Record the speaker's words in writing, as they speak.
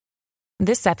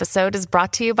This episode is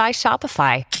brought to you by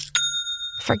Shopify.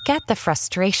 Forget the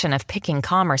frustration of picking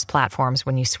commerce platforms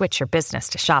when you switch your business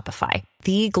to Shopify,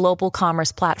 the global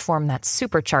commerce platform that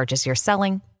supercharges your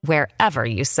selling wherever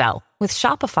you sell. With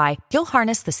Shopify, you'll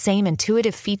harness the same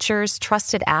intuitive features,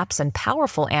 trusted apps, and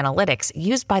powerful analytics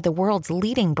used by the world's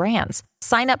leading brands.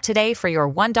 Sign up today for your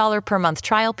 $1 per month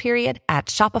trial period at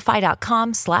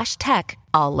shopify.com/tech,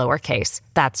 all lowercase.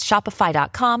 That's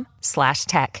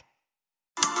shopify.com/tech.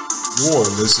 You're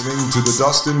listening to the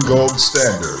Dustin Gold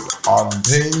Standard on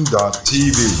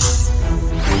Pain.tv.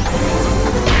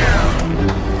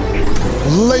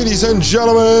 Ladies and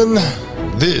gentlemen,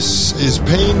 this is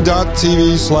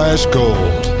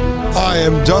Pain.tv/gold. I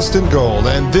am Dustin Gold,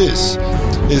 and this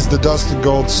is the Dustin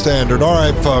Gold Standard. All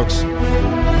right, folks,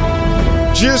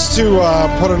 just to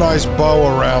put a nice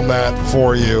bow around that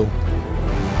for you,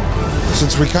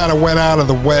 since we kind of went out of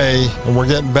the way and we're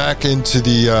getting back into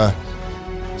the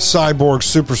cyborg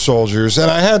super soldiers, and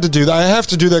I had to do that. I have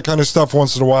to do that kind of stuff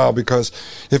once in a while, because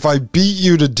if I beat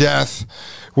you to death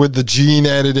with the gene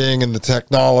editing and the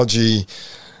technology,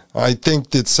 I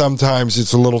think that sometimes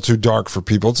it's a little too dark for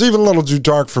people. It's even a little too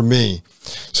dark for me.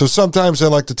 So sometimes I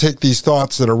like to take these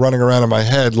thoughts that are running around in my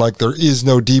head, like there is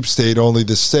no deep state, only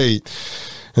the state,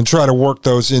 and try to work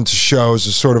those into shows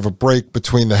as sort of a break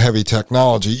between the heavy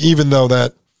technology, even though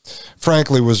that,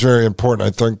 frankly, was very important. I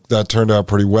think that turned out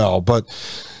pretty well. But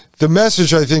the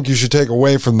message I think you should take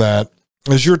away from that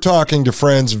is you're talking to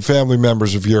friends and family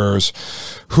members of yours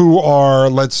who are,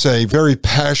 let's say, very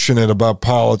passionate about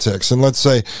politics. And let's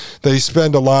say they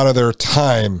spend a lot of their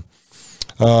time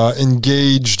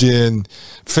engaged in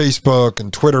Facebook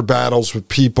and Twitter battles with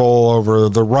people over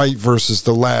the right versus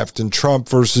the left, and Trump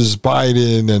versus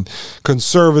Biden, and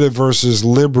conservative versus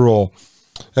liberal.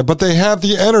 But they have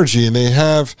the energy, and they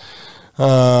have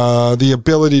the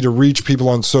ability to reach people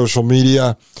on social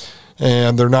media,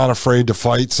 and they're not afraid to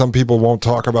fight. Some people won't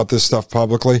talk about this stuff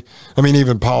publicly. I mean,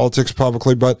 even politics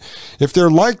publicly. But if they're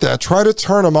like that, try to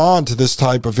turn them on to this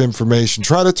type of information.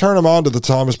 Try to turn them on to the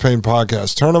Thomas Paine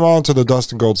podcast. Turn them on to the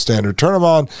Dustin Gold Standard. Turn them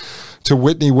on to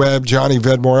Whitney Webb, Johnny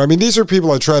Vedmore. I mean, these are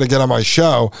people I try to get on my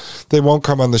show. They won't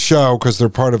come on the show because they're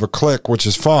part of a clique, which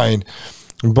is fine.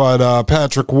 But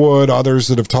Patrick Wood, others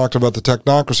that have talked about the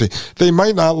technocracy, they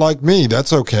might not like me.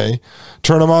 That's okay.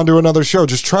 Turn them on to another show.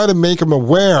 Just try to make them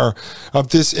aware of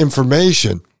this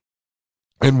information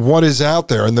and what is out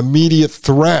there, and the immediate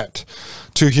threat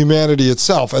to humanity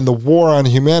itself, and the war on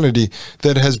humanity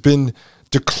that has been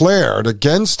declared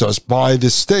against us by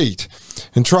the state,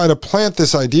 and try to plant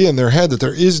this idea in their head that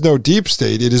there is no deep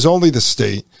state. It is only the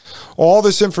state. All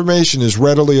this information is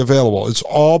readily available. It's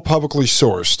all publicly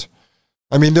sourced.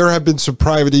 I mean, there have been some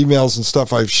private emails and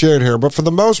stuff I've shared here, but for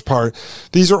the most part,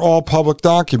 these are all public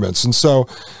documents. And so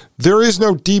there is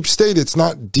no deep state. It's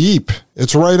not deep.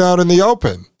 It's right out in the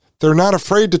open. They're not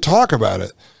afraid to talk about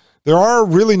it. There are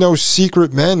really no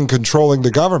secret men controlling the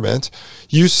government.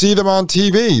 You see them on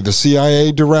TV, the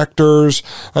CIA directors.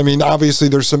 I mean, obviously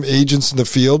there's some agents in the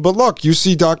field, but look, you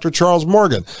see Dr. Charles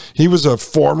Morgan. He was a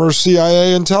former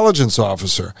CIA intelligence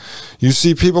officer. You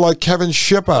see people like Kevin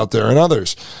Shipp out there and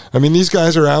others. I mean, these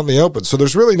guys are out in the open. So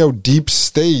there's really no deep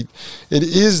state. It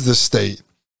is the state.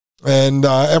 And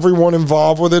everyone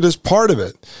involved with it is part of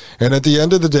it. And at the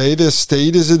end of the day, the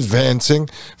state is advancing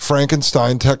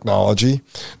Frankenstein technology.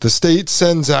 The state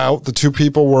sends out the two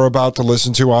people we're about to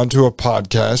listen to onto a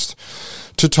podcast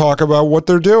to talk about what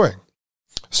they're doing.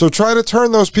 So try to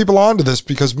turn those people onto this,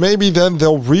 because maybe then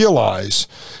they'll realize,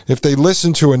 if they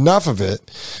listen to enough of it,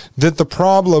 that the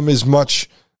problem is much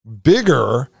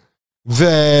bigger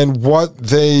than what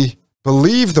they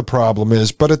believe the problem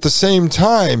is. But at the same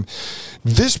time,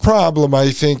 this problem,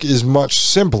 I think, is much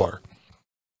simpler,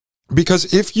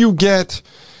 because if you get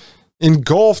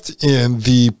engulfed in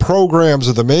the programs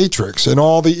of the Matrix and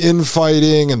all the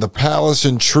infighting and the palace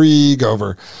intrigue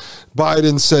over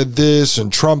Biden said this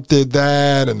and Trump did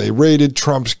that, and they raided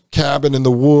Trump's cabin in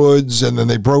the woods, and then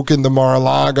they broke into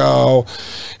Mar-a-Lago,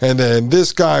 and then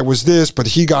this guy was this, but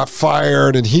he got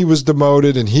fired, and he was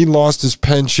demoted, and he lost his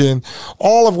pension,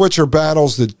 all of which are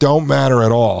battles that don't matter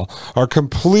at all, are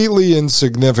completely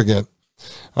insignificant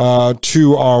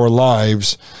to our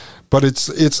lives, but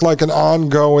it's like an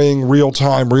ongoing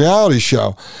real-time reality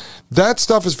show. That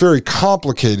stuff is very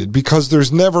complicated because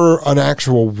there's never an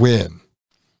actual win.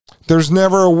 There's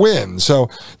never a win. So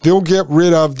they'll get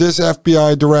rid of this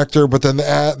FBI director, but then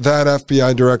that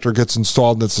FBI director gets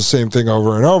installed, and it's the same thing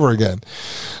over and over again.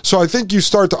 So I think you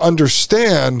start to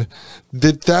understand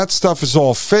that stuff is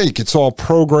all fake. It's all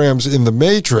programs in the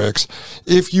matrix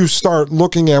if you start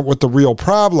looking at what the real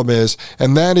problem is,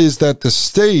 and that is that the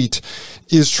state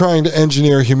is trying to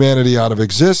engineer humanity out of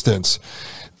existence.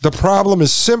 The problem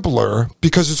is simpler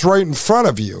because it's right in front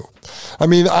of you. I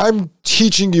mean, I'm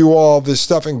teaching you all this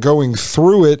stuff and going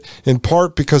through it in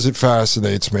part because it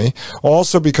fascinates me.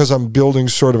 Also because I'm building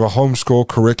sort of a homeschool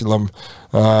curriculum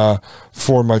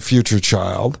for my future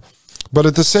child. But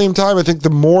at the same time, I think the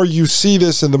more you see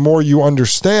this and the more you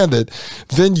understand it,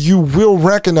 then you will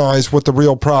recognize what the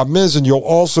real problem is, and you'll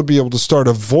also be able to start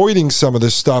avoiding some of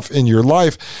this stuff in your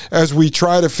life as we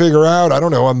try to figure out, I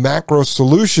don't know, a macro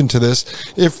solution to this,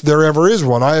 if there ever is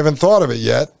one. I haven't thought of it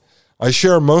yet. I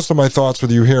share most of my thoughts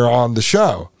with you here on the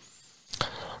show.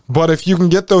 But if you can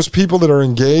get those people that are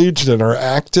engaged and are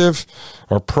active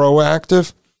or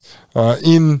proactive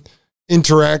in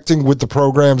interacting with the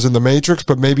programs in the matrix,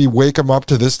 but maybe wake them up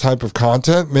to this type of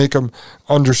content, make them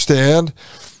understand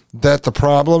that the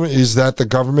problem is that the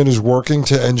government is working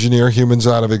to engineer humans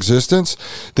out of existence,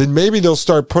 then maybe they'll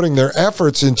start putting their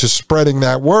efforts into spreading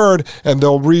that word, and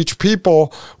they'll reach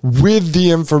people with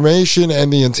the information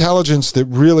and the intelligence that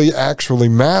really actually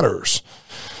matters,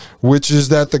 which is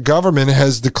that the government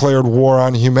has declared war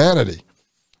on humanity.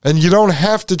 And you don't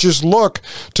have to just look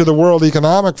to the World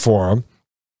Economic Forum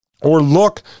or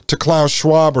look to Klaus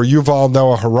Schwab or Yuval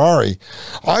Noah Harari.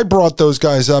 I brought those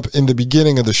guys up in the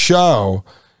beginning of the show,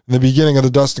 in the beginning of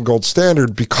the Dustin Gold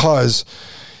Standard, because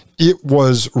it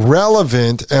was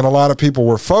relevant and a lot of people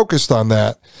were focused on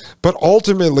that. But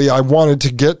ultimately, I wanted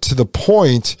to get to the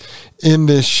point in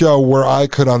this show where I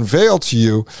could unveil to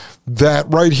you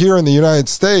that right here in the United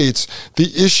States,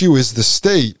 the issue is the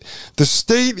state. The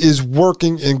state is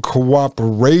working in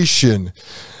cooperation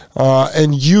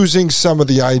and using some of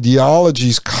the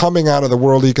ideologies coming out of the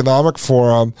World Economic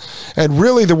Forum, and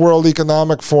really the World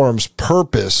Economic Forum's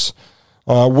purpose,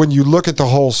 when you look at the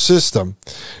whole system,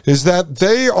 is that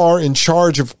they are in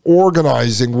charge of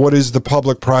organizing what is the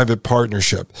public-private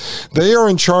partnership. They are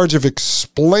in charge of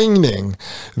explaining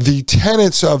the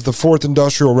tenets of the Fourth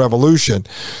Industrial Revolution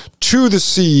to the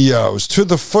CEOs, to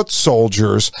the foot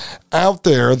soldiers out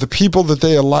there, the people that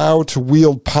they allow to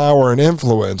wield power and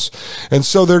influence. And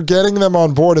so they're getting them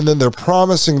on board, and then they're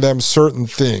promising them certain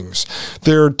things.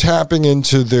 They're tapping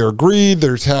into their greed,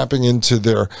 they're tapping into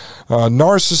their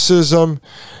narcissism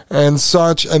and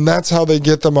such, and that's how they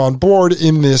get them on board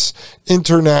in this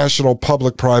international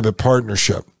public-private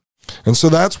partnership. And so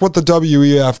that's what the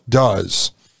WEF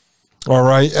does. All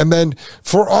right. And then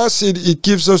for us, it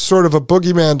gives us sort of a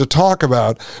boogeyman to talk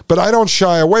about, but I don't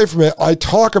shy away from it. I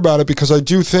talk about it because I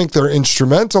do think they're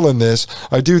instrumental in this.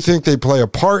 I do think they play a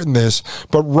part in this,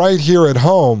 but right here at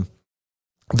home,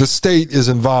 the state is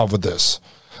involved with this.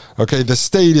 Okay, the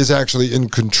state is actually in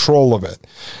control of it.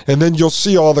 And then you'll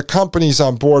see all the companies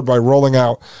on board by rolling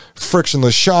out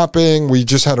frictionless shopping. We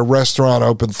just had a restaurant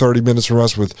open 30 minutes from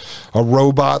us with a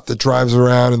robot that drives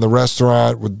around in the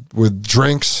restaurant with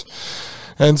drinks.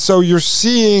 And so you're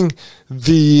seeing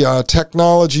the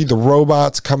technology, the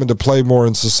robots come into play more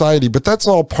in society, but that's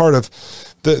all part of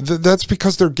that's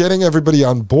because they're getting everybody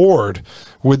on board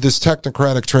with this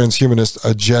technocratic transhumanist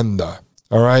agenda.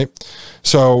 All right.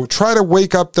 So try to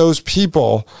wake up those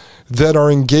people that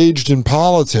are engaged in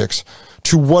politics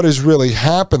to what is really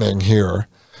happening here.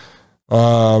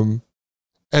 And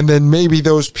then maybe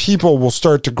those people will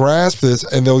start to grasp this,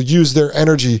 and they'll use their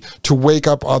energy to wake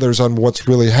up others on what's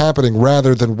really happening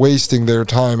rather than wasting their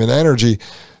time and energy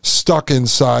stuck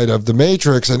inside of the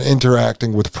matrix and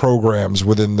interacting with programs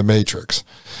within the matrix.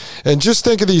 And just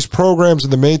think of these programs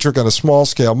in the matrix on a small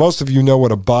scale. Most of you know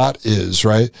what a bot is,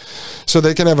 right? So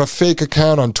they can have a fake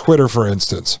account on Twitter, for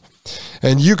instance,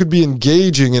 and you could be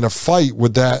engaging in a fight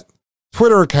with that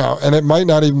Twitter account, and it might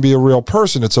not even be a real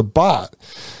person. It's a bot,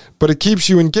 but it keeps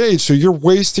you engaged. So you're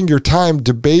wasting your time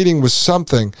debating with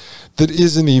something that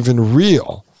isn't even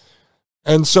real.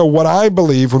 And so what I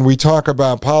believe when we talk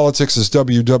about politics as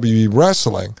WWE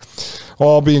wrestling,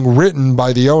 all being written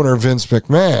by the owner, Vince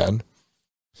McMahon,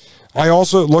 I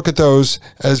also look at those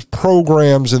as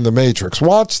programs in the Matrix.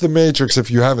 Watch the Matrix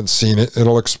if you haven't seen it.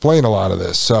 It'll explain a lot of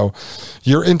this. So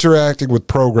you're interacting with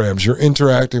programs. You're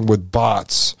interacting with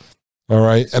bots. All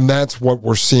right? And that's what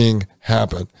we're seeing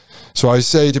happen. So I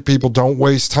say to people, don't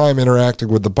waste time interacting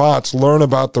with the bots. Learn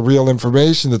about the real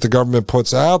information that the government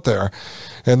puts out there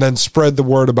and then spread the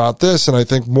word about this. And I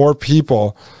think more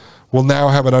people will now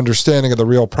have an understanding of the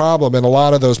real problem. And a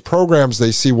lot of those programs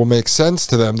they see will make sense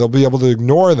to them. They'll be able to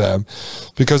ignore them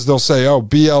because they'll say, oh,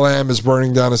 BLM is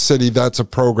burning down a city. That's a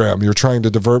program. You're trying to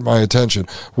divert my attention.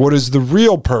 What is the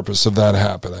real purpose of that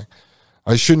happening?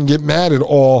 I shouldn't get mad at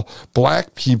all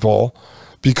black people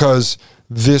because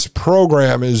this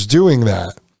program is doing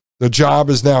that. The job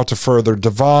is now to further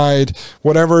divide.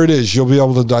 Whatever it is, you'll be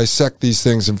able to dissect these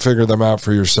things and figure them out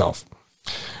for yourself.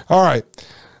 All right.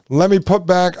 Let me put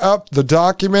back up the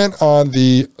document on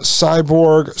the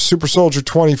Cyborg Super Soldier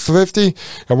 2050,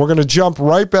 and we're going to jump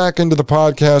right back into the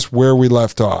podcast where we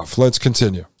left off. Let's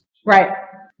continue. Right.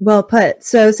 Well put.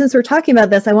 So since we're talking about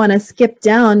this, I want to skip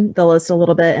down the list a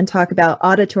little bit and talk about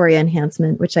auditory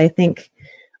enhancement, which I think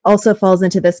also falls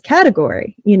into this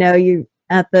category. You know, you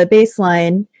at the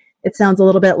baseline, it sounds a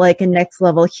little bit like a next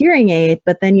level hearing aid,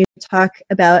 but then you talk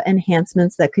about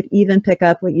enhancements that could even pick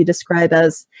up what you describe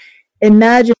as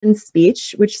imagined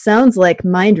speech, which sounds like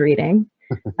mind reading.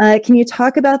 Can you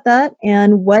talk about that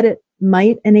and what it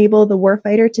might enable the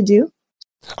warfighter to do?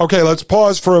 Okay, let's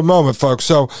pause for a moment, folks.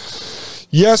 So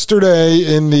yesterday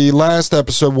in the last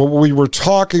episode, what we were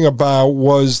talking about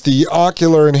was the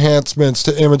ocular enhancements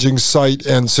to imaging sight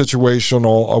and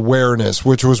situational awareness,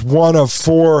 which was one of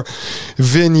 4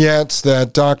 vignettes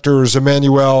that Drs.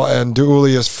 Emanuel and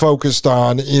Deulius focused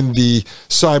on in the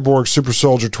Cyborg Super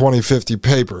Soldier 2050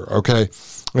 paper, okay?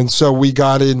 And so we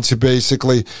got into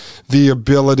basically the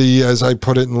ability, as I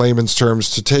put it in layman's terms,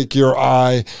 to take your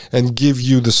eye and give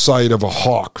you the sight of a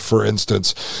hawk, for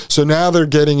instance. So now they're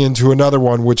getting into another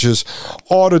one, which is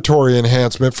auditory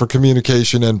enhancement for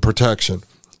communication and protection.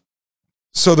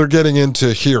 So they're getting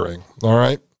into hearing. All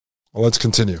right. Well, let's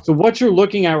continue. So what you're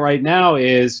looking at right now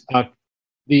is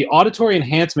the auditory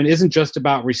enhancement isn't just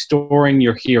about restoring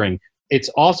your hearing. It's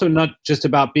also not just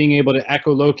about being able to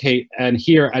echolocate and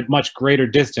hear at much greater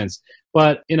distance.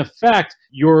 But in effect,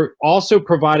 you're also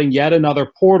providing yet another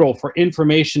portal for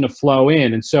information to flow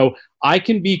in. And so I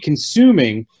can be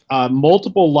consuming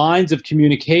multiple lines of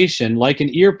communication like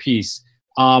an earpiece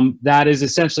that is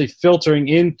essentially filtering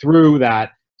in through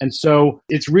that. And so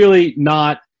it's really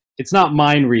not, it's not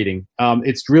mind reading.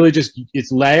 It's really just,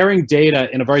 it's layering data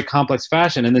in a very complex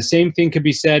fashion. And the same thing could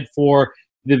be said for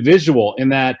the visual, in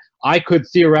that I could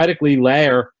theoretically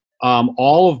layer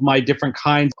all of my different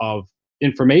kinds of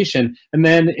information, and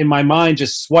then in my mind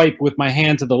just swipe with my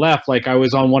hand to the left like I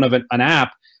was on one of an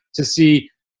app to see,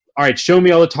 all right, show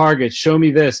me all the targets, show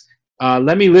me this.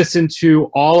 Let me listen to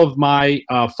all of my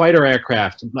fighter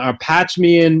aircraft, patch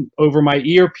me in over my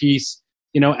earpiece,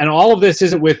 you know, and all of this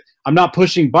isn't with, I'm not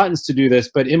pushing buttons to do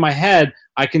this, but in my head,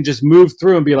 I can just move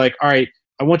through and be like, all right,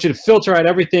 I want you to filter out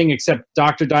everything except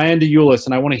Dr. Diane DeEulis,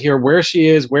 and I want to hear where she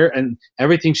is, where, and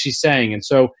everything she's saying. And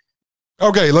so,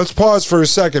 okay, let's pause for a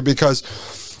second because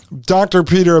Dr.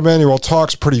 Peter Emanuel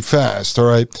talks pretty fast, all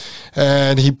right?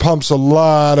 And he pumps a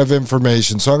lot of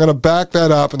information. So I'm going to back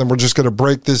that up, and then we're just going to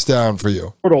break this down for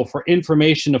you. Portal for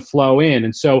information to flow in.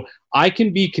 And so I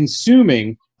can be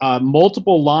consuming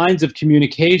multiple lines of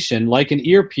communication like an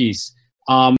earpiece.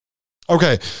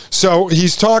 Okay, so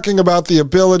he's talking about the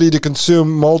ability to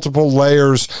consume multiple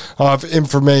layers of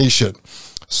information.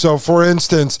 So, for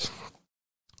instance,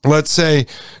 let's say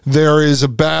there is a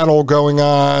battle going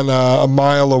on a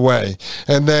mile away,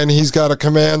 and then he's got a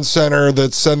command center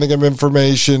that's sending him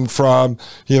information from,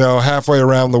 you know, halfway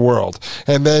around the world.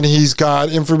 And then he's got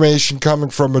information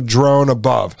coming from a drone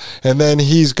above. And then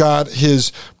he's got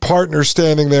his partner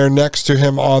standing there next to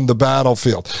him on the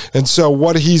battlefield. And so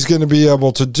what he's going to be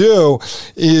able to do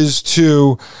is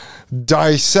to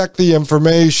dissect the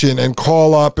information and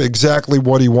call up exactly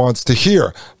what he wants to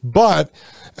hear. But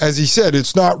as he said,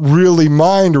 it's not really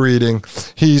mind reading.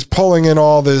 He's pulling in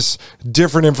all this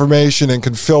different information and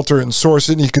can filter it and source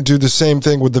it, and he can do the same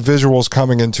thing with the visuals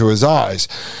coming into his eyes.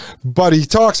 But he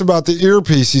talks about the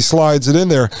earpiece, he slides it in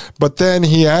there, but then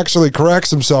he actually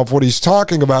corrects himself. What he's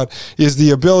talking about is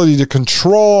the ability to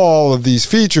control all of these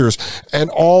features and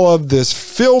all of this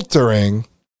filtering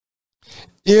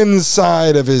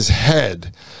inside of his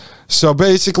head. So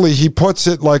basically, he puts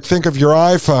it like, think of your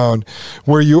iPhone,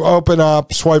 where you open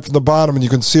up, swipe from the bottom, and you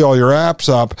can see all your apps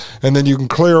up, and then you can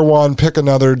clear one, pick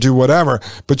another, do whatever.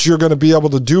 But you're going to be able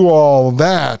to do all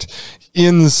that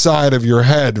inside of your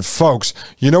head. Folks,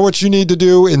 you know what you need to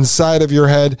do inside of your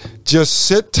head? Just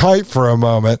sit tight for a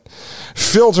moment,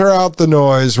 filter out the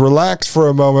noise, relax for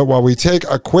a moment while we take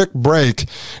a quick break.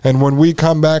 And when we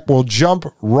come back, we'll jump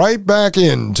right back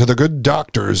into the good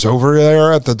doctors over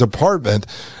there at the Department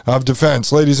of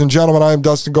Defense. Ladies and gentlemen, I am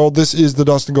Dustin Gold. This is the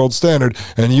Dustin Gold Standard,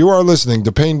 and you are listening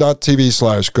to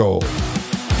Paine.tv/gold.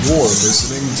 You're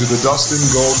listening to the Dustin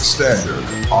Gold Standard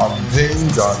on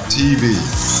Pain.tv.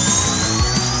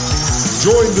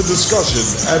 Join the discussion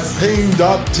at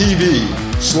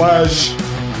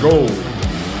Pain.tv/gold.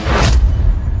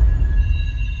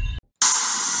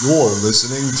 You're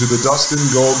listening to the Dustin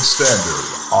Gold Standard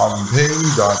on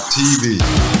Pain.tv.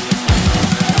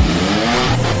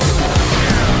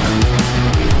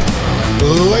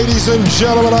 Ladies and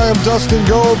gentlemen, I am Dustin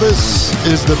Gold. This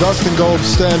is the Dustin Gold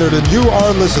Standard, and you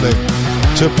are listening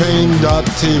to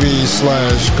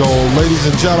Pain.tv/gold. Ladies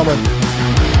and gentlemen,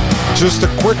 just a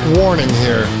quick warning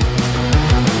here.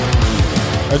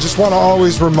 I just want to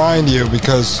always remind you,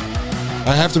 because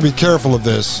I have to be careful of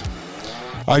this.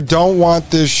 I don't want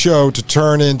this show to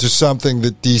turn into something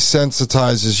that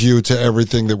desensitizes you to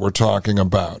everything that we're talking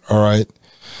about, all right?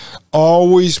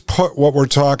 Always put what we're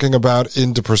talking about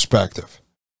into perspective.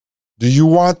 Do you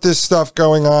want this stuff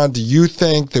going on? Do you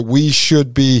think that we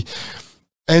should be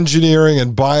engineering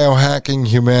and biohacking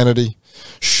humanity?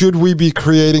 Should we be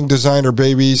creating designer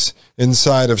babies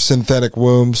inside of synthetic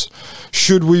wombs?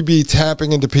 Should we be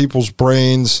tapping into people's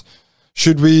brains?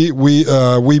 Should we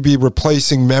be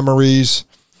replacing memories?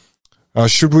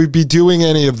 Should we be doing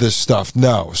any of this stuff?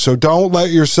 No. So don't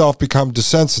let yourself become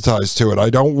desensitized to it.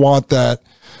 I don't want that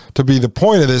to be the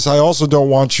point of this. I also don't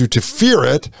want you to fear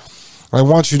it. I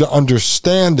want you to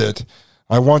understand it.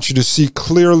 I want you to see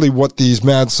clearly what these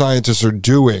mad scientists are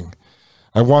doing.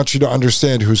 I want you to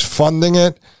understand who's funding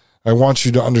it. I want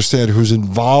you to understand who's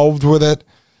involved with it.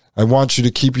 I want you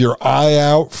to keep your eye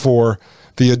out for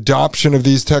the adoption of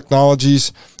these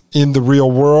technologies in the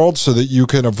real world so that you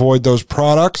can avoid those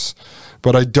products.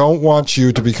 But I don't want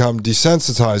you to become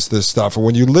desensitized to this stuff. And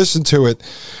when you listen to it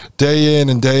day in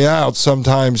and day out,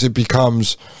 sometimes it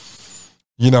becomes,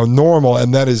 normal.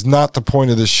 And that is not the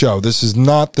point of this show. This is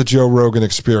not the Joe Rogan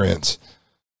Experience.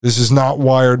 This is not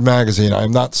Wired Magazine.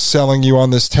 I'm not selling you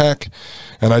on this tech,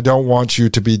 and I don't want you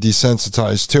to be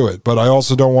desensitized to it. But I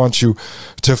also don't want you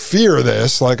to fear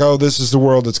this, like, oh, this is the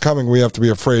world that's coming. We have to be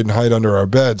afraid and hide under our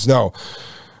beds. No,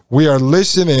 we are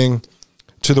listening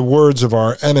to the words of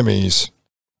our enemies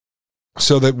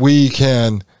so that we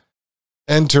can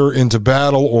enter into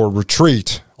battle or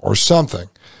retreat or something.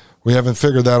 We haven't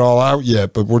figured that all out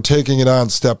yet, but we're taking it on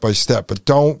step by step. But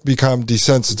don't become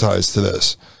desensitized to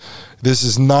this. This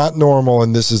is not normal,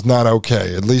 and this is not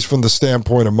okay, at least from the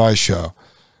standpoint of my show,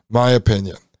 my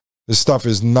opinion. This stuff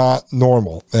is not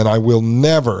normal, and I will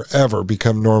never, ever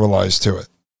become normalized to it.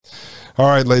 All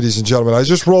right, ladies and gentlemen, I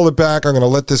just rolled it back. I'm going to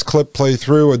let this clip play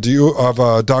through of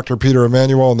Dr. Peter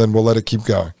Emanuel, and then we'll let it keep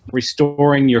going.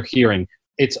 Restoring your hearing.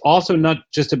 It's also not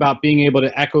just about being able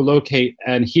to echolocate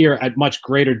and hear at much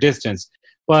greater distance,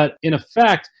 but in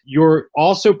effect, you're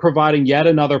also providing yet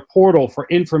another portal for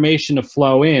information to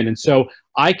flow in. And so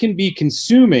I can be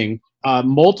consuming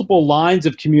multiple lines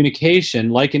of communication,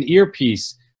 like an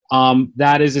earpiece,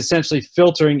 that is essentially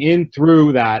filtering in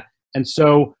through that. And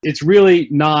so it's really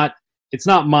not, it's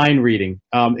not mind reading.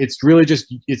 It's really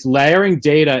just, it's layering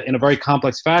data in a very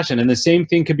complex fashion. And the same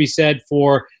thing could be said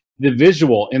for the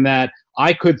visual, in that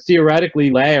I could theoretically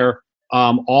layer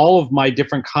all of my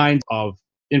different kinds of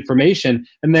information,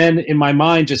 and then in my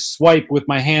mind just swipe with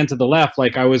my hand to the left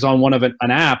like I was on one of an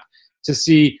app to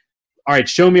see, all right,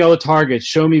 show me all the targets,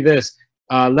 show me this,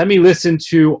 let me listen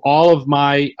to all of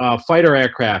my fighter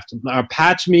aircraft,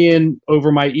 patch me in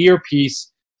over my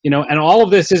earpiece, and all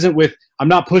of this isn't with, I'm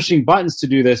not pushing buttons to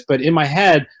do this, but in my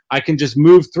head I can just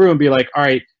move through and be like, all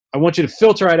right, I want you to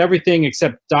filter out everything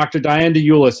except Dr. Diane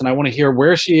DeEulis, and I want to hear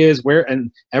where she is, and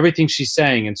everything she's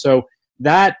saying. And so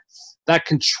that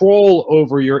control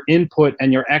over your input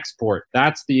and your export,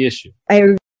 that's the issue.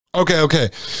 Okay.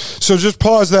 So just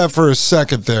pause that for a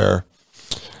second there,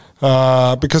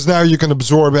 because now you can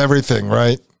absorb everything,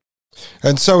 right?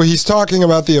 And so he's talking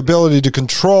about the ability to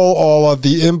control all of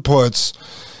the inputs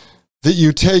that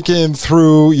you take in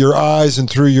through your eyes and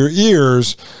through your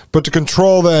ears, but to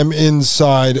control them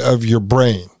inside of your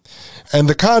brain. And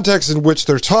the context in which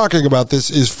they're talking about this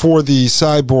is for the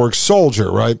cyborg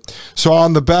soldier, right? So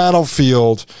on the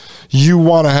battlefield, you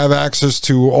want to have access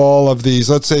to all of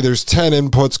these. Let's say there's 10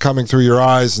 inputs coming through your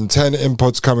eyes and 10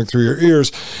 inputs coming through your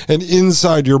ears. And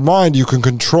inside your mind, you can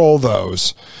control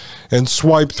those and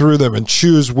swipe through them and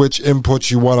choose which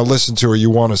inputs you want to listen to or you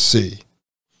want to see.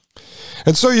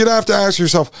 And so you'd have to ask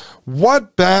yourself,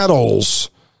 what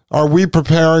battles are we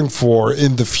preparing for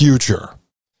in the future?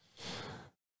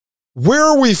 Where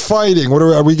are we fighting?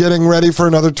 Are we getting ready for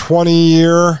another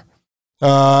 20-year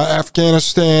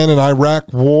Afghanistan and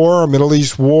Iraq war, a Middle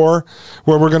East war,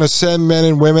 where we're going to send men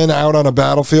and women out on a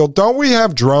battlefield? Don't we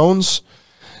have drones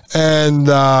and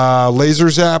laser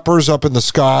zappers up in the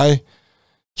sky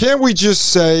Can't we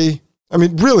just say, I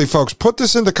mean, really, folks, put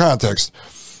this into context.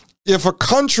 If a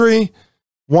country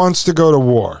wants to go to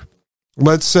war,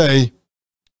 let's say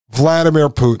Vladimir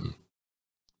Putin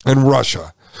and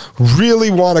Russia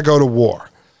really want to go to war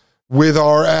with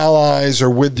our allies or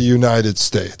with the United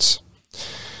States.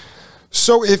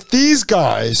 So if these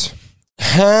guys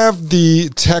have the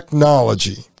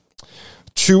technology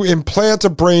to implant a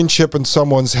brain chip in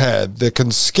someone's head that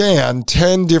can scan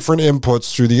 10 different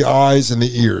inputs through the eyes and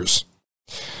the ears,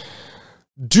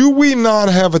 do we not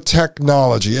have a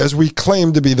technology, as we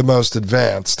claim to be the most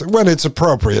advanced, when it's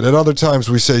appropriate? At other times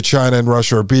we say China and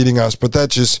Russia are beating us, but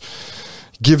that just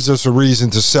gives us a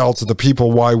reason to sell to the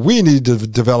people why we need to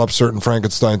develop certain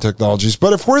Frankenstein technologies.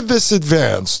 But if we're this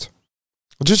advanced,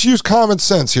 just use common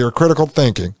sense here, critical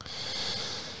thinking.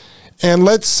 And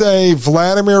let's say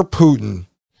Vladimir Putin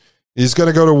is going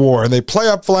to go to war, and they play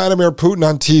up Vladimir Putin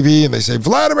on TV, and they say,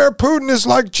 Vladimir Putin is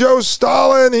like Joe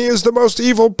Stalin. He is the most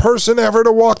evil person ever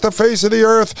to walk the face of the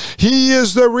earth. He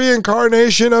is the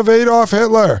reincarnation of Adolf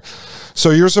Hitler. So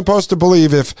you're supposed to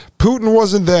believe if Putin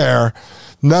wasn't there,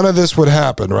 none of this would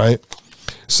happen, right?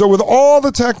 So with all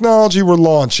the technology we're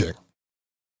launching,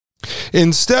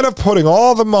 instead of putting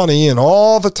all the money and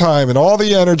all the time and all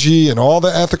the energy and all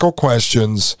the ethical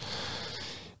questions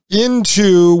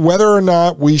into whether or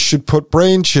not we should put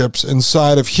brain chips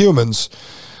inside of humans,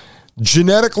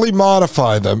 genetically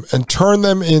modify them, and turn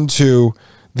them into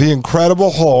the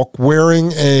Incredible Hulk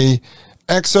wearing a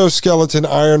exoskeleton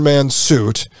Iron Man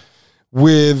suit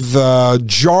with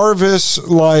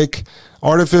Jarvis-like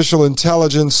artificial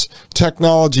intelligence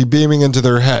technology beaming into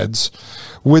their heads,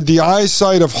 with the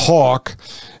eyesight of Hawk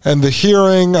and the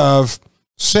hearing of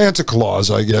Santa Claus,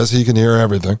 I guess. He can hear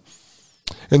everything.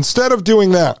 Instead of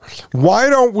doing that, why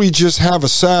don't we just have a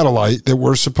satellite that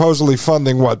we're supposedly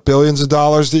funding, billions of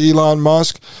dollars to Elon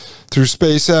Musk through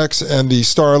SpaceX and the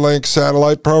Starlink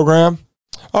satellite program?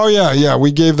 Oh, yeah,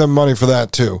 we gave them money for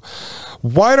that too.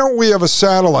 Why don't we have a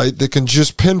satellite that can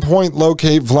just pinpoint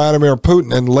locate Vladimir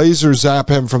Putin and laser zap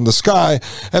him from the sky,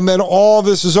 and then all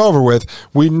this is over with?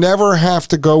 We never have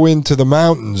to go into the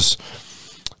mountains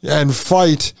and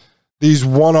fight these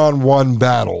one-on-one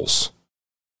battles.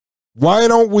 Why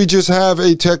don't we just have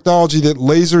a technology that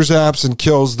laser zaps and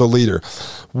kills the leader?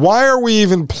 Why are we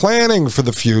even planning for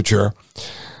the future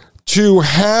to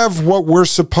have what we're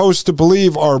supposed to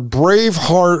believe are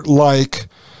Braveheart-like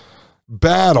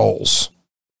battles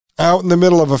out in the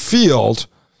middle of a field,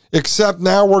 except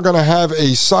now we're going to have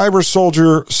a cyber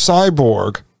soldier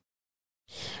cyborg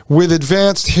with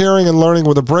advanced hearing and learning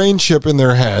with a brain chip in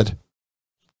their head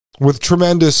with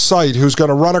tremendous sight, who's going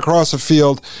to run across a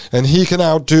field and he can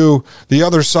outdo the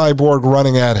other cyborg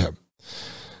running at him.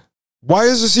 Why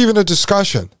is this even a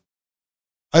discussion?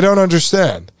 I don't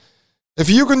understand. If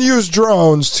you can use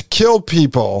drones to kill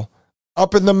people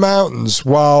up in the mountains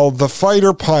while the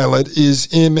fighter pilot is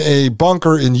in a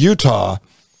bunker in Utah,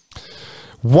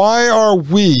 why are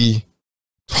we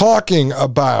talking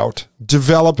about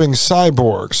developing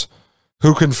cyborgs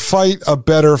who can fight a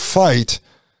better fight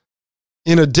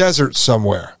in a desert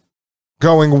somewhere,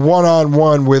 going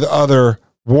one-on-one with other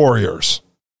warriors?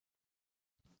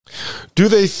 Do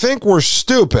they think we're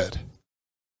stupid?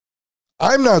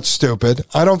 I'm not stupid.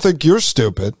 I don't think you're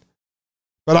stupid.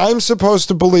 But I'm supposed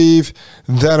to believe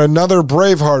that another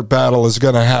Braveheart battle is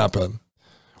going to happen,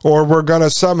 or we're going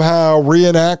to somehow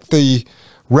reenact the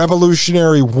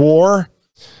Revolutionary War,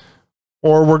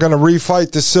 or we're going to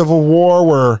refight the Civil War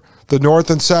where the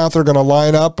North and South are going to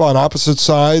line up on opposite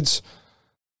sides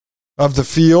of the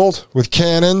field with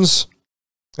cannons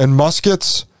and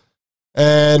muskets,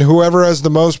 and whoever has the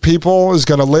most people is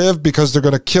going to live because they're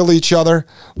going to kill each other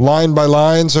line by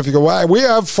line. So if you go, well, we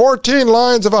have 14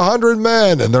 lines of 100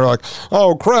 men, and they're like,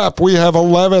 oh crap, we have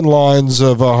 11 lines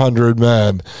of 100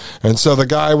 men, and so the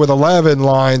guy with 11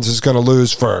 lines is going to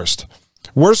lose first.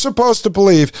 We're supposed to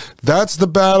believe that's the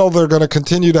battle they're going to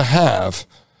continue to have,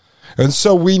 and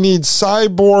so we need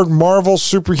cyborg Marvel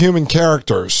superhuman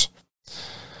characters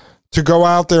to go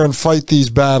out there and fight these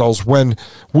battles when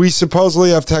we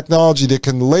supposedly have technology that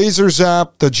can laser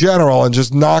zap the general and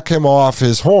just knock him off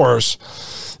his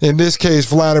horse. In this case,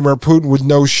 Vladimir Putin with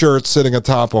no shirt sitting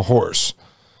atop a horse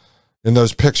in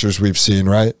those pictures we've seen,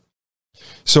 right?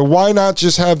 So why not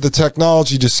just have the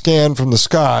technology to scan from the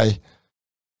sky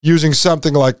using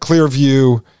something like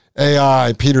Clearview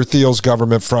AI, Peter Thiel's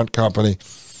government front company,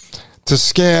 to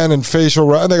scan and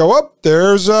facial, and they go, oh,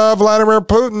 there's Vladimir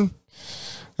Putin.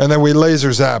 And then we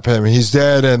laser zap him. He's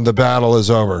dead and the battle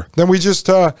is over. Then we just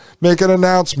make an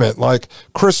announcement like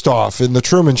Christoph in The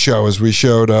Truman Show, as we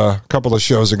showed a couple of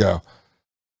shows ago.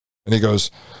 And he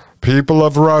goes, people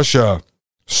of Russia,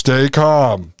 Stay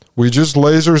calm. We just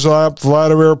laser zapped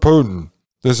Vladimir Putin.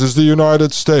 This is the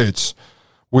United States.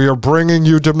 We are bringing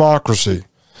you democracy.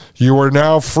 You are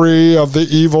now free of the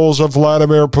evils of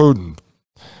Vladimir Putin.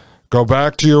 Go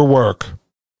back to your work.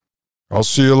 I'll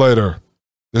see you later.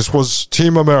 This was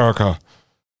Team America.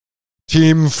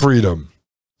 Team Freedom.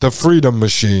 The Freedom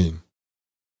Machine.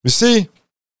 You see,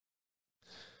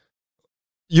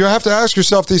 you have to ask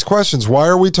yourself these questions. Why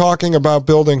are we talking about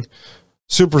building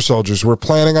super soldiers? We're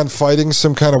planning on fighting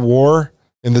some kind of war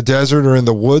in the desert or in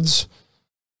the woods?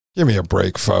 Give me a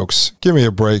break, folks. Give me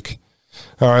a break.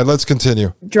 All right, let's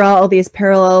continue. Draw all these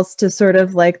parallels to sort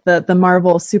of like the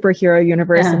Marvel superhero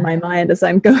universe in my mind as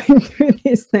I'm going through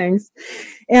these things.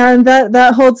 And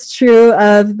that holds true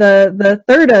of the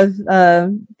third of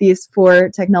these four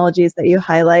technologies that you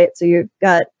highlight. So you've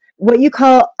got what you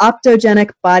call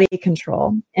optogenic body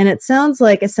control. And it sounds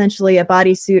like essentially a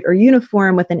bodysuit or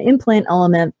uniform with an implant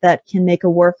element that can make a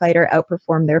warfighter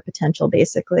outperform their potential,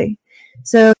 basically.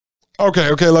 So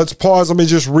Okay, let's pause. Let me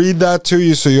just read that to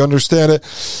you so you understand it,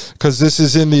 because this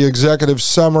is in the executive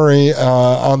summary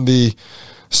on the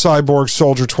Cyborg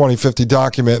Soldier 2050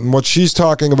 document. And what she's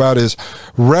talking about is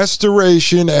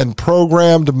restoration and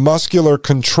programmed muscular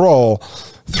control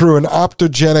through an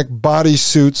optogenic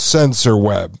bodysuit sensor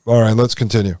web. All right, let's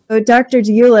continue. So Dr.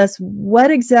 Deulis, what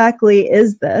exactly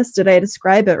is this? Did I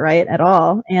describe it right at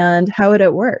all? And how would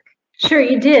it work? Sure,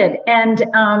 you did. And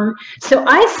so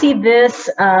I see this,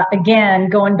 again,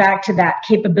 going back to that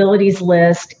capabilities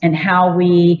list and how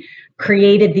we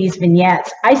created these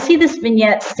vignettes. I see this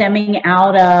vignette stemming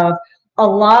out of a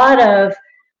lot of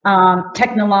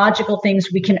technological things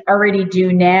we can already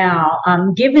do now,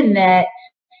 given that,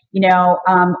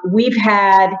 we've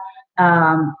had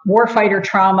warfighter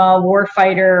trauma,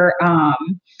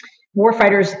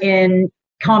 warfighters in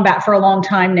combat for a long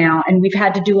time now, and we've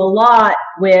had to do a lot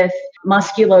with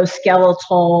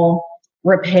musculoskeletal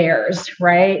repairs,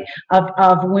 right,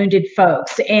 of wounded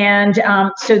folks. And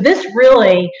so this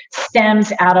really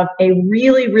stems out of a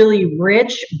really, really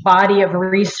rich body of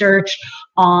research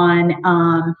on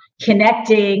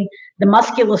connecting the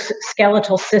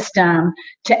musculoskeletal system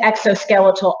to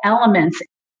exoskeletal elements.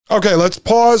 Okay, let's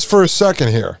pause for a second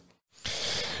here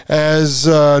as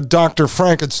Dr.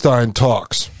 Frankenstein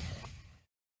talks.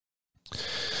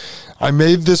 I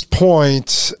made this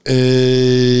point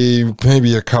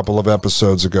maybe a couple of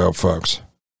episodes ago, folks.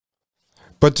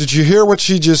 But did you hear what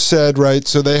she just said, right?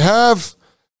 So they have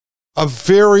a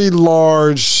very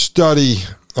large study,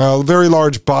 a very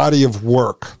large body of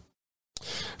work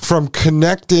from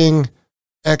connecting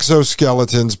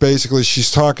exoskeletons. Basically, she's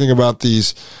talking about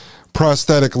these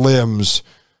prosthetic limbs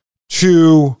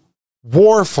to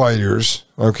war fighters,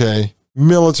 okay,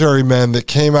 military men that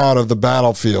came out of the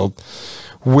battlefield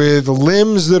with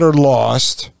limbs that are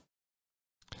lost,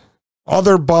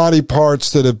 other body parts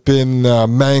that have been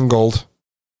mangled,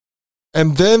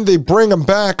 and then they bring them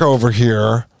back over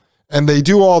here and they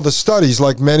do all the studies,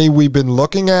 like many we've been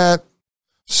looking at,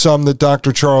 some that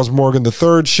Dr. Charles Morgan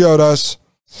III showed us.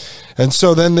 And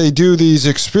so then they do these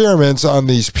experiments on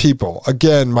these people.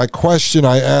 Again, my question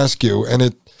I ask you, and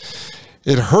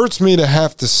it hurts me to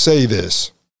have to say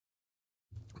this,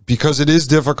 because it is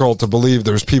difficult to believe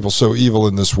there's people so evil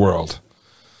in this world.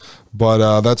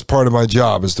 But that's part of my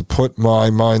job, is to put my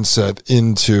mindset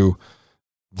into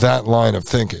that line of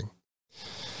thinking.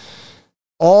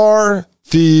 Are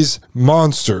these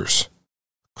monsters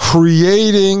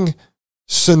creating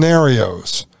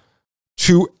scenarios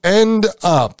to end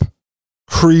up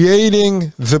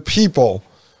creating the people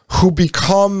who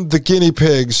become the guinea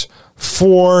pigs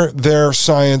for their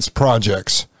science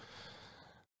projects?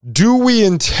 Do we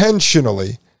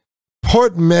intentionally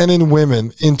put men and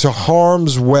women into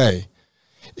harm's way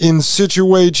in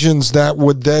situations that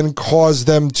would then cause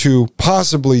them to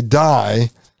possibly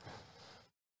die,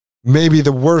 maybe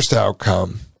the worst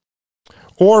outcome,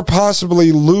 or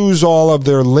possibly lose all of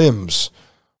their limbs,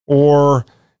 or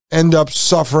end up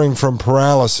suffering from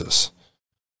paralysis,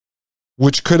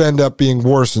 which could end up being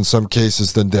worse in some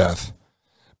cases than death?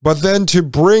 But then to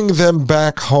bring them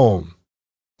back home,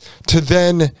 to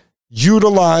then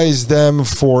utilize them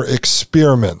for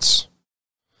experiments.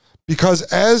 Because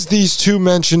as these two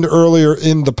mentioned earlier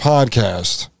in the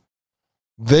podcast,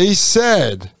 they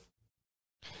said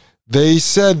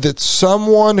that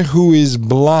someone who is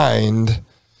blind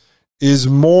is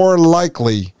more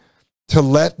likely to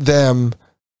let them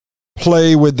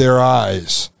play with their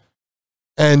eyes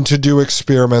and to do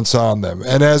experiments on them.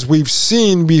 And as we've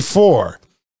seen before,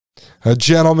 a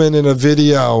gentleman in a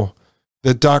video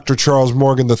that Dr. Charles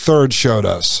Morgan III showed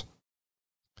us,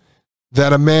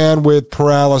 that a man with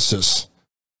paralysis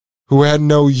who had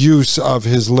no use of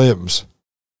his limbs,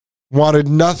 wanted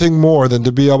nothing more than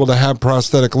to be able to have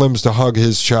prosthetic limbs to hug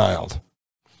his child.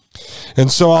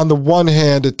 And so on the one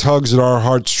hand, it tugs at our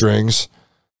heartstrings.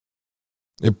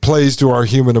 It plays to our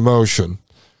human emotion.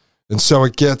 And so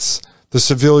it gets the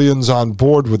civilians on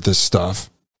board with this stuff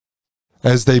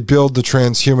as they build the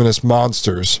transhumanist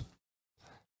monsters.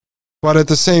 But at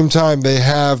the same time, they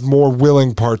have more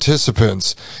willing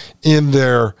participants in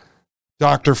their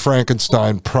Dr.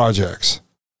 Frankenstein projects.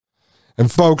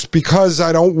 And folks, because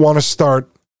I don't want to start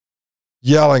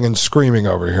yelling and screaming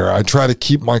over here, I try to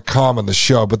keep my calm on the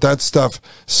show, but that stuff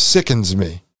sickens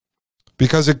me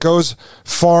because it goes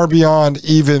far beyond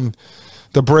even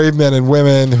the brave men and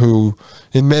women who,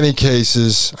 in many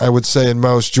cases, I would say in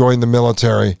most, join the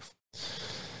military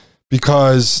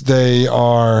because they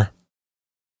are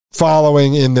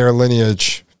following in their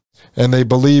lineage and they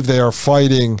believe they are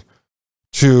fighting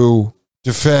to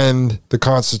defend the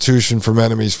Constitution from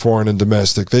enemies, foreign and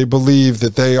domestic. They believe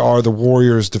that they are the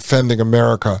warriors defending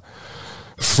America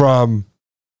from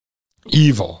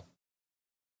evil.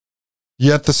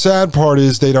 Yet the sad part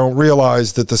is they don't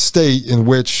realize that the state in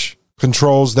which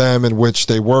controls them, in which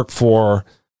they work for,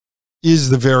 is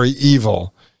the very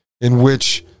evil in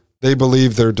which they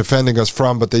believe they're defending us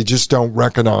from, but they just don't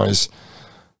recognize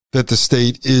that the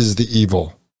state is the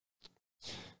evil.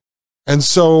 And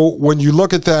so when you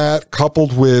look at that,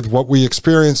 coupled with what we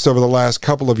experienced over the last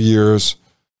couple of years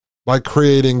by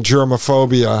creating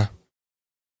germophobia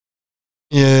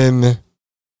in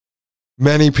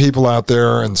many people out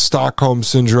there and Stockholm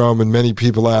Syndrome in many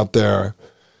people out there,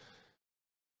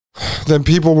 then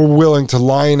people were willing to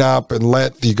line up and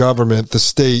let the government, the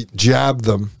state, jab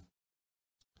them,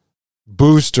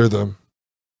 booster them,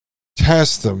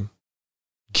 test them,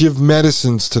 give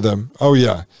medicines to them. Oh,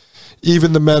 yeah.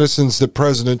 Even the medicines that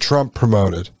President Trump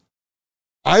promoted.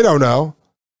 I don't know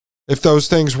if those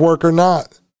things work or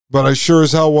not, but I sure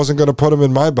as hell wasn't going to put them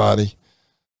in my body.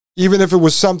 Even if it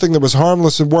was something that was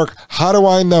harmless and work, how do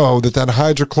I know that that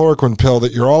hydrochloroquine pill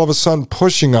that you're all of a sudden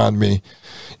pushing on me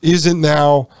isn't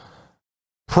now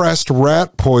pressed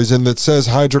rat poison that says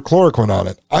hydrochloroquine on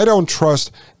it? I don't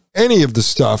trust any of the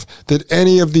stuff that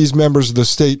any of these members of the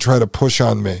state try to push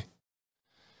on me.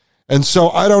 And so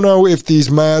I don't know if these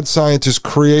mad scientists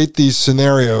create these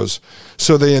scenarios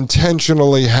so they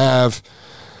intentionally have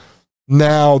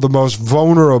now the most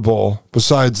vulnerable,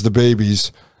 besides the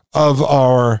babies, of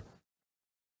our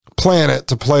planet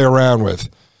to play around with.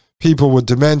 People with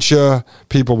dementia,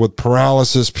 people with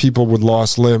paralysis, people with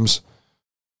lost limbs,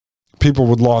 people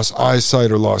with lost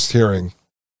eyesight or lost hearing,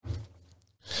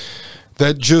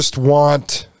 that just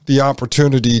want the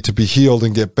opportunity to be healed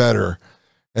and get better.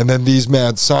 And then these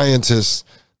mad scientists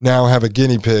now have a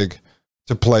guinea pig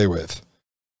to play with.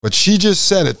 But she just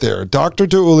said it there. Dr.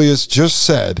 DeUlius just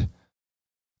said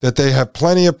that they have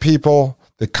plenty of people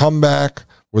that come back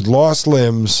with lost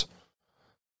limbs.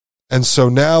 And so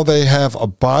now they have a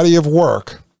body of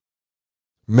work,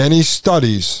 many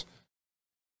studies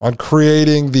on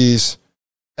creating these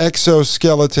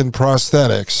exoskeleton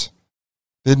prosthetics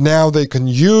that now they can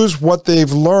use what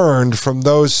they've learned from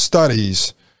those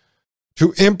studies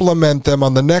to implement them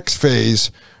on the next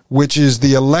phase, which is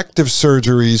the elective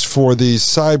surgeries for these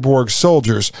cyborg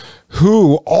soldiers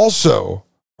who also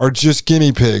are just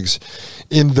guinea pigs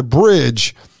in the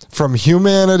bridge from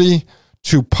humanity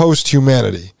to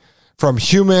post-humanity, from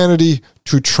humanity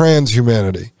to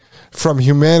transhumanity, from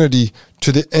humanity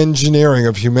to the engineering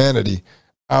of humanity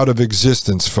out of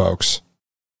existence, folks.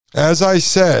 As I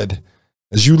said,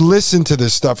 as you listen to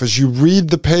this stuff, as you read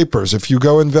the papers, if you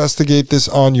go investigate this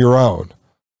on your own,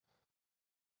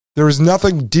 there is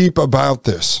nothing deep about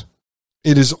this.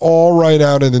 It is all right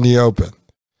out in the open.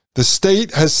 The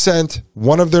state has sent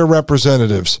one of their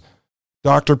representatives,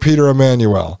 Dr. Peter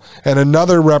Emanuel, and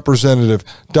another representative,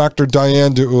 Dr.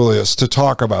 Diane DeUlius, to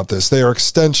talk about this. They are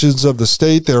extensions of the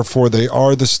state, therefore they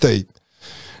are the state.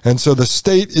 And so the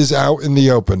state is out in the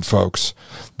open, folks.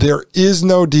 There is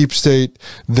no deep state.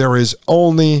 There is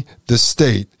only the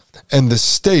state. And the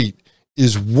state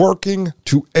is working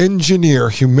to engineer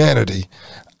humanity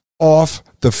off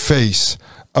the face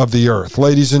of the earth.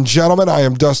 Ladies and gentlemen, I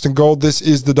am Dustin Gold. This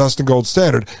is the Dustin Gold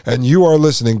Standard, and you are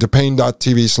listening to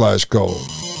Pain.tv/gold.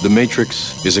 The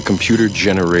Matrix is a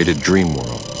computer-generated dream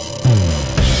world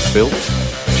built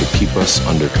to keep us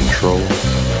under control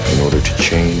in order to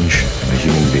change a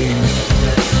human being.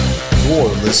 You're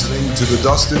listening to the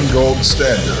Dustin Gold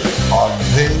Standard on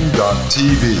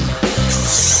Pain.tv.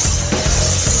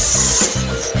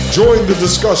 Join the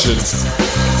discussion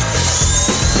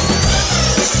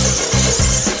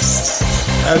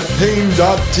at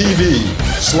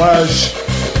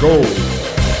Pain.tv/gold.